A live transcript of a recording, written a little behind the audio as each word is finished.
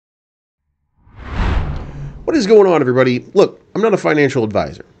What is going on, everybody? Look, I'm not a financial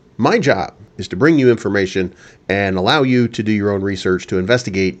advisor. My job is to bring you information and allow you to do your own research to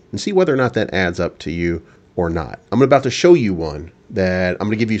investigate and see whether or not that adds up to you or not. I'm about to show you one that I'm going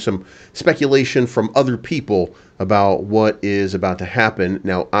to give you some speculation from other people about what is about to happen.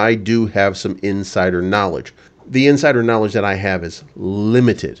 Now, I do have some insider knowledge. The insider knowledge that I have is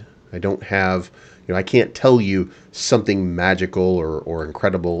limited. I don't have, I can't tell you something magical or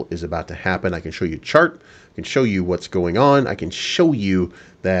incredible is about to happen. I can show you a chart. I can show you what's going on. I can show you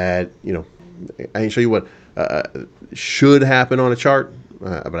that, I can show you what should happen on a chart,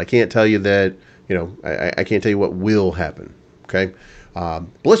 but I can't tell you that, I can't tell you what will happen. Okay. But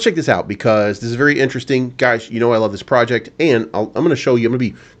let's check this out because this is very interesting. Guys, I love this project, and I'm going to show you, I'm going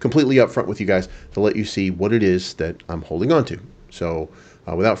to be completely upfront with you guys to let you see what it is that I'm holding on to. So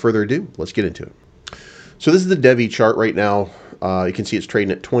without further ado, let's get into it. So this is the Devi chart right now. You can see it's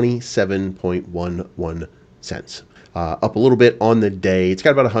trading at 27.11 cents. Up a little bit on the day. It's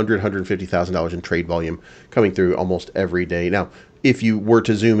got about $150,000 in trade volume coming through almost every day. Now, if you were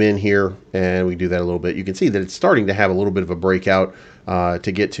to zoom in here and we do that a little bit, you can see that it's starting to have a little bit of a breakout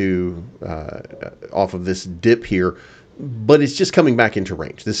to get to off of this dip here, but it's just coming back into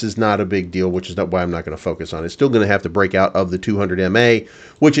range. This is not a big deal, which is not why I'm not going to focus on it. It's still going to have to break out of the 200 MA,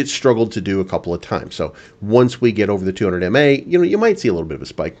 which it struggled to do a couple of times. So once we get over the 200 MA, you might see a little bit of a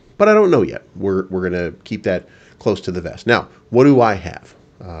spike, but I don't know yet. We're going to keep that close to the vest. Now, what do I have?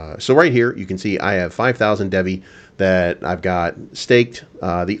 So right here, you can see I have 5,000 Devi that I've got staked.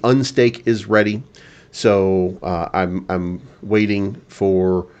 The unstake is ready. So I'm waiting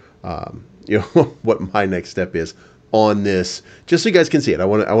for what my next step is on this, just so you guys can see it. I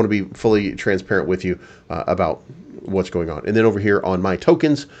want to be fully transparent with you about what's going on. And then over here on my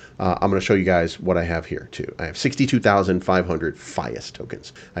tokens, I'm going to show you guys what I have here too. I have 62,500 FIAS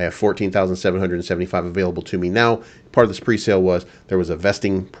tokens. I have 14,775 available to me now. Part of this pre-sale was there was a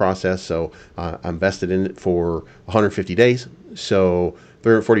vesting process, so I'm vested in it for 150 days. So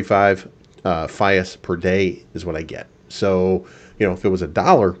 345 FIAS per day is what I get. So if it was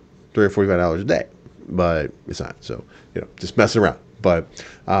 $1, $345 a day, but it's not. So just messing around. But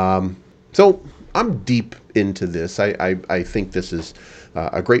so I'm deep into this. I think this is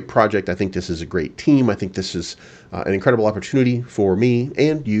a great project. I think this is a great team. I think this is an incredible opportunity for me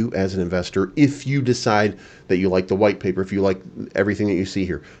and you as an investor if you decide that you like the white paper, if you like everything that you see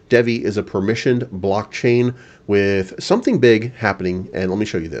here. Devi is a permissioned blockchain with something big happening, and let me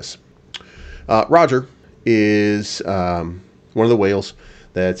show you this. Roger is one of the whales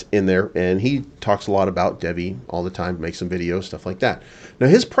that's in there, and he talks a lot about Devi all the time, makes some videos, stuff like that. Now,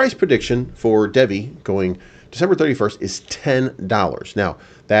 his price prediction for Devi going December 31st is $10. Now,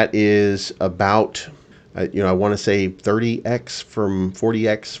 that is about, I want to say 30x from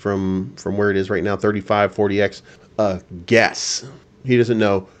 40x from where it is right now, 35, 40x. Guess. He doesn't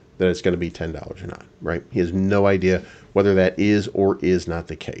know that it's going to be $10 or not, right? He has no idea whether that is or is not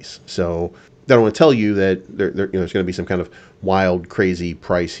the case. So I don't want to tell you that there's going to be some kind of wild, crazy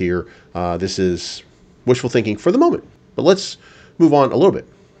price here. This is wishful thinking for the moment. But let's move on a little bit.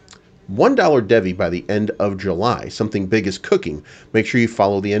 $1 Devi by the end of July. Something big is cooking. Make sure you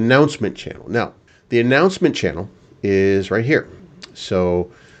follow the announcement channel. Now, the announcement channel is right here.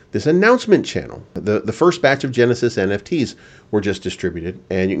 So this announcement channel, the first batch of Genesis NFTs were just distributed,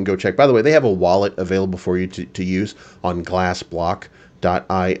 and you can go check. By the way, they have a wallet available for you to use on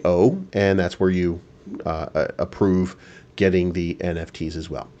glassblock.io, and that's where you approve getting the NFTs as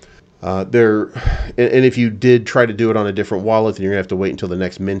well. And if you did try to do it on a different wallet, then you're gonna have to wait until the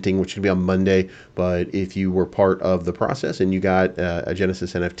next minting, which should be on Monday. But if you were part of the process and you got a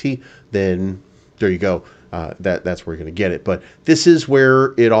Genesis NFT, then there you go. That's where you're going to get it. But this is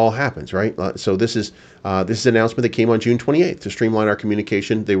where it all happens, right? So this is an announcement that came on June 28th to streamline our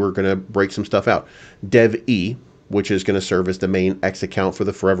communication. They were going to break some stuff out. DevE, which is going to serve as the main X account for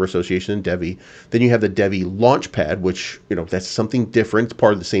the Forever Association in Devi. Then you have the Devi Launchpad, which, that's something different. It's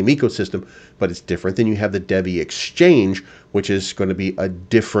part of the same ecosystem, but it's different. Then you have the Devi Exchange, which is going to be a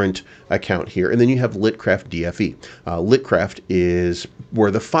different account here. And then you have Litcraft DFE. Litcraft is where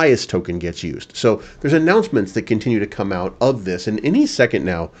the FIAS token gets used. So there's announcements that continue to come out of this. And any second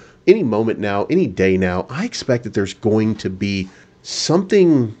now, any moment now, any day now, I expect that there's going to be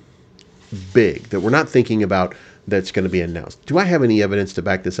something big that we're not thinking about that's going to be announced. Do I have any evidence to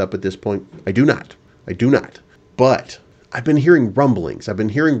back this up at this point? I do not. I do not. But I've been hearing rumblings. I've been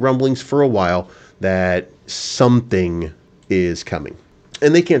hearing rumblings for a while that something is coming.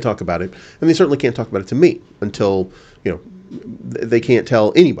 And they can't talk about it. And they certainly can't talk about it to me until, they can't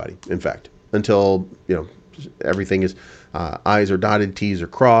tell anybody, in fact, until, everything is I's are dotted, T's are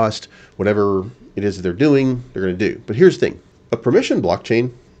crossed, whatever it is that they're doing, they're going to do. But here's the thing. A permission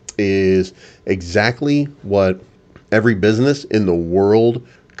blockchain is exactly what every business in the world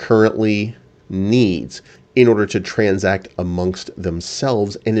currently needs in order to transact amongst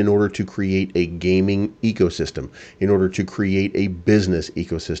themselves and in order to create a gaming ecosystem, in order to create a business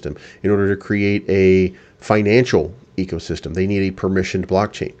ecosystem, in order to create a financial ecosystem. They need a permissioned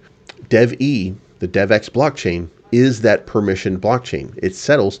blockchain. DevE, the DevX blockchain, is that permissioned blockchain. It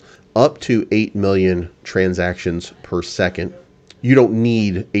settles up to 8 million transactions per second. You don't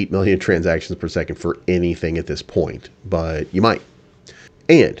need 8 million transactions per second for anything at this point, but you might.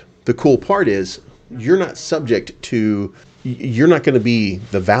 And the cool part is you're not subject to, you're not going to be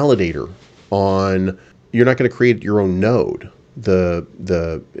the validator on, you're not going to create your own node.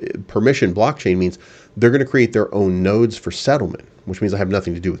 The permission blockchain means they're going to create their own nodes for settlement, which means I have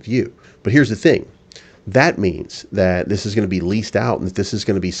nothing to do with you. But here's the thing. That means that this is going to be leased out and that this is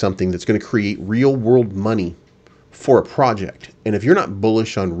going to be something that's going to create real world money for a project. And if you're not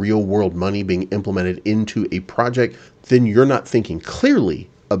bullish on real world money being implemented into a project, then you're not thinking clearly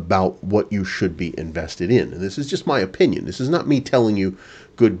about what you should be invested in. And this is just my opinion. This is not me telling you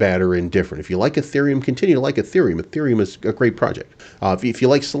good, bad, or indifferent. If you like Ethereum, continue to like Ethereum. Ethereum is a great project. If you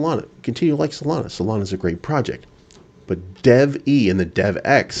like Solana, continue to like Solana. Solana is a great project. But DevE and the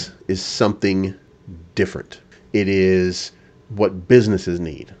DevX is something different. It is what businesses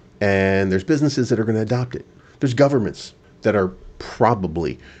need. And there's businesses that are going to adopt it. There's governments that are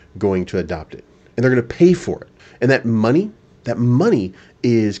probably going to adopt it. And they're going to pay for it. And that money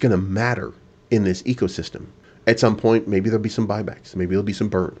is going to matter in this ecosystem. At some point, maybe there'll be some buybacks. Maybe there'll be some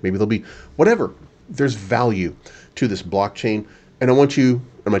burn. Maybe there'll be whatever. There's value to this blockchain. And I'm going to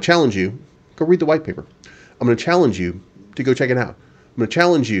challenge you, go read the white paper. I'm going to challenge you to go check it out. I'm going to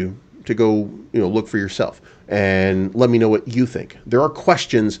challenge you to go, look for yourself and let me know what you think. There are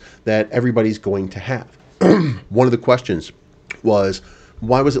questions that everybody's going to have. One of the questions was,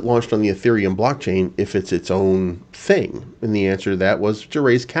 why was it launched on the Ethereum blockchain if it's its own thing? And the answer to that was to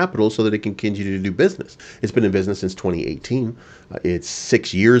raise capital so that it can continue to do business. It's been in business since 2018. It's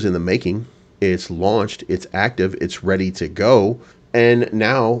 6 years in the making. It's launched, it's active, it's ready to go. And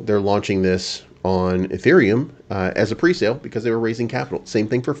now they're launching this on Ethereum as a pre-sale because they were raising capital. Same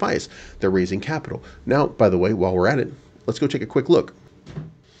thing for Fias. They're raising capital. Now, by the way, while we're at it, let's go take a quick look.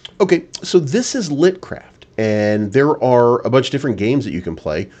 Okay, so this is Litcraft. And there are a bunch of different games that you can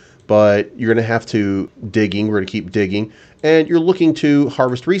play, but you're going to have to digging. We're going to keep digging. And you're looking to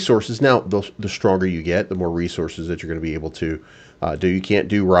harvest resources. Now, the stronger you get, the more resources that you're going to be able to do. You can't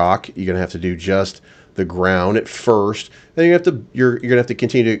do rock. You're going to have to do just the ground at first. Then you're going to have to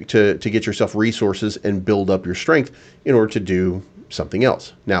continue to get yourself resources and build up your strength in order to do something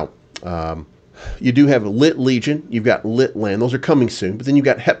else. Now, you do have Lit Legion, you've got Lit Land, those are coming soon, but then you've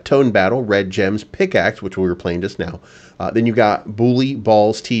got Heptone Battle, Red Gems, Pickaxe, which we were playing just now. Then you've got Bully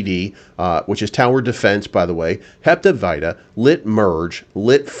Balls TD, which is Tower Defense, by the way, Heptavita, Lit Merge,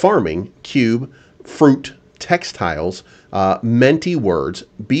 Lit Farming, Cube, Fruit, Textiles, Menti Words,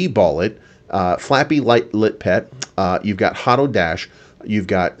 B-Ballet, Flappy Light Lit Pet, you've got Hotto Dash, you've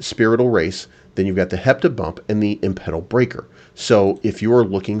got Spiritual Race, then you've got the Hepta Bump and the Impedal Breaker. So if you're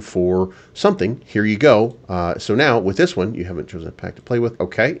looking for something, here you go. So now with this one, you haven't chosen a pack to play with.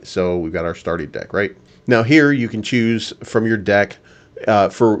 Okay, so we've got our starting deck, right? Now here you can choose from your deck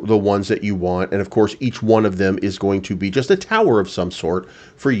for the ones that you want. And of course, each one of them is going to be just a tower of some sort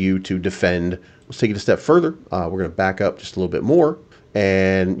for you to defend. Let's take it a step further. We're going to back up just a little bit more.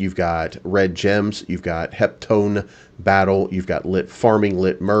 And you've got Red Gems, you've got Heptone Battle, you've got Lit Farming,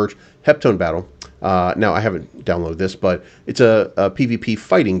 Lit Merge, Heptone Battle. Now, I haven't downloaded this, but it's a PvP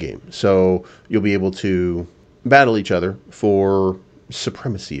fighting game. So you'll be able to battle each other for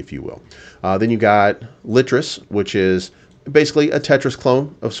supremacy, if you will. Then you got Litris, which is basically a Tetris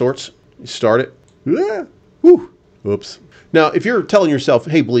clone of sorts. You start it. Yeah. Whew. Oops. Now, if you're telling yourself,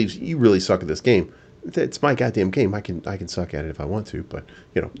 hey, Believes, you really suck at this game, it's my goddamn game. I can suck at it if I want to, but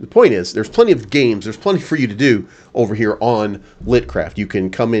the point is there's plenty of games. There's plenty for you to do over here on Litcraft. You can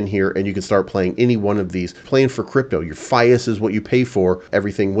come in here and you can start playing any one of these. Playing for crypto. Your Fias is what you pay for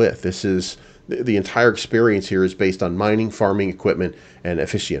everything with. This is the entire experience here is based on mining, farming, equipment, and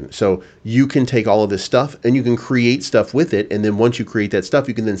efficient. So you can take all of this stuff and you can create stuff with it. And then once you create that stuff,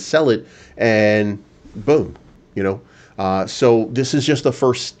 you can then sell it and boom, so this is just the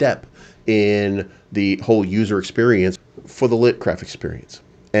first step in the whole user experience for the Litcraft experience.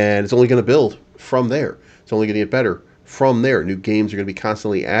 And it's only going to build from there. It's only going to get better from there. New games are going to be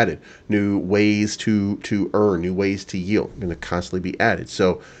constantly added. New ways to earn, new ways to yield are going to constantly be added.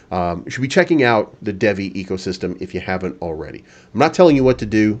 So you should be checking out the Devi ecosystem if you haven't already. I'm not telling you what to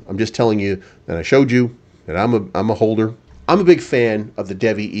do. I'm just telling you that I showed you that I'm a holder. I'm a big fan of the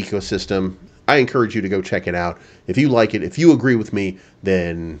Devi ecosystem. I encourage you to go check it out. If you like it, if you agree with me,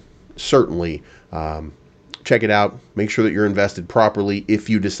 then certainly check it out. Make sure that you're invested properly if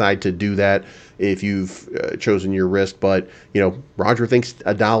you decide to do that, if you've chosen your risk. But, you know, Roger thinks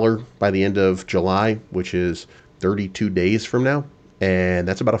 $1 by the end of July, which is 32 days from now. And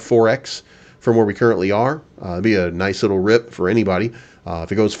that's about a 4x from where we currently are. It'd be a nice little rip for anybody.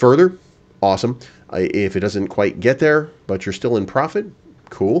 If it goes further, awesome. If it doesn't quite get there, but you're still in profit,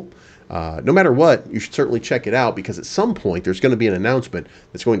 cool. No matter what, you should certainly check it out, because at some point there's going to be an announcement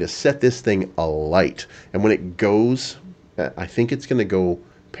that's going to set this thing alight. And when it goes, I think it's going to go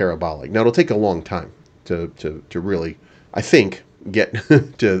parabolic. Now, it'll take a long time to really, I think, get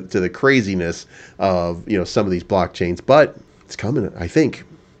to the craziness of, you know, some of these blockchains, but it's coming, I think.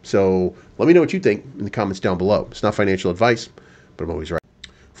 So let me know what you think in the comments down below. It's not financial advice, but I'm always right.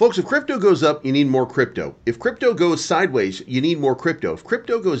 Folks, if crypto goes up, you need more crypto. If crypto goes sideways, you need more crypto. If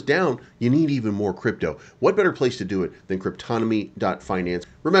crypto goes down, you need even more crypto. What better place to do it than Cryptonomy.finance?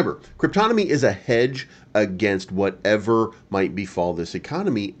 Remember, Cryptonomy is a hedge against whatever might befall this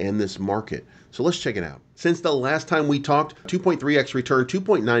economy and this market. So let's check it out. Since the last time we talked, 2.3x return,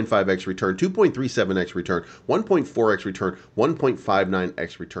 2.95x return, 2.37x return, 1.4x return,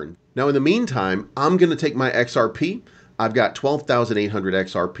 1.59x return. Now, in the meantime, I'm going to take my XRP. I've got 12,800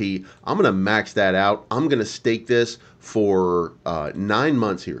 XRP. I'm going to max that out. I'm going to stake this for 9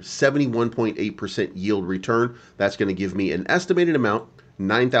 months here, 71.8% yield return. That's going to give me an estimated amount,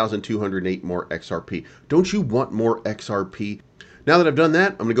 9,208 more XRP. Don't you want more XRP? Now that I've done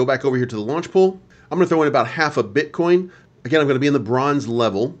that, I'm going to go back over here to the launch pool. I'm going to throw in about half a Bitcoin. Again, I'm going to be in the bronze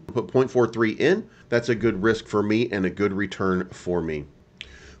level. Put 0.43 in. That's a good risk for me and a good return for me.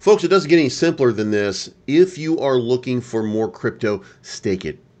 Folks, it doesn't get any simpler than this. If you are looking for more crypto, stake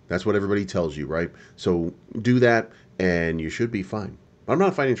it. That's what everybody tells you, right? So do that and you should be fine. I'm not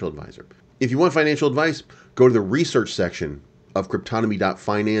a financial advisor. If you want financial advice, go to the research section of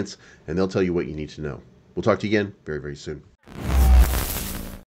Cryptonomy.finance and they'll tell you what you need to know. We'll talk to you again very, very soon.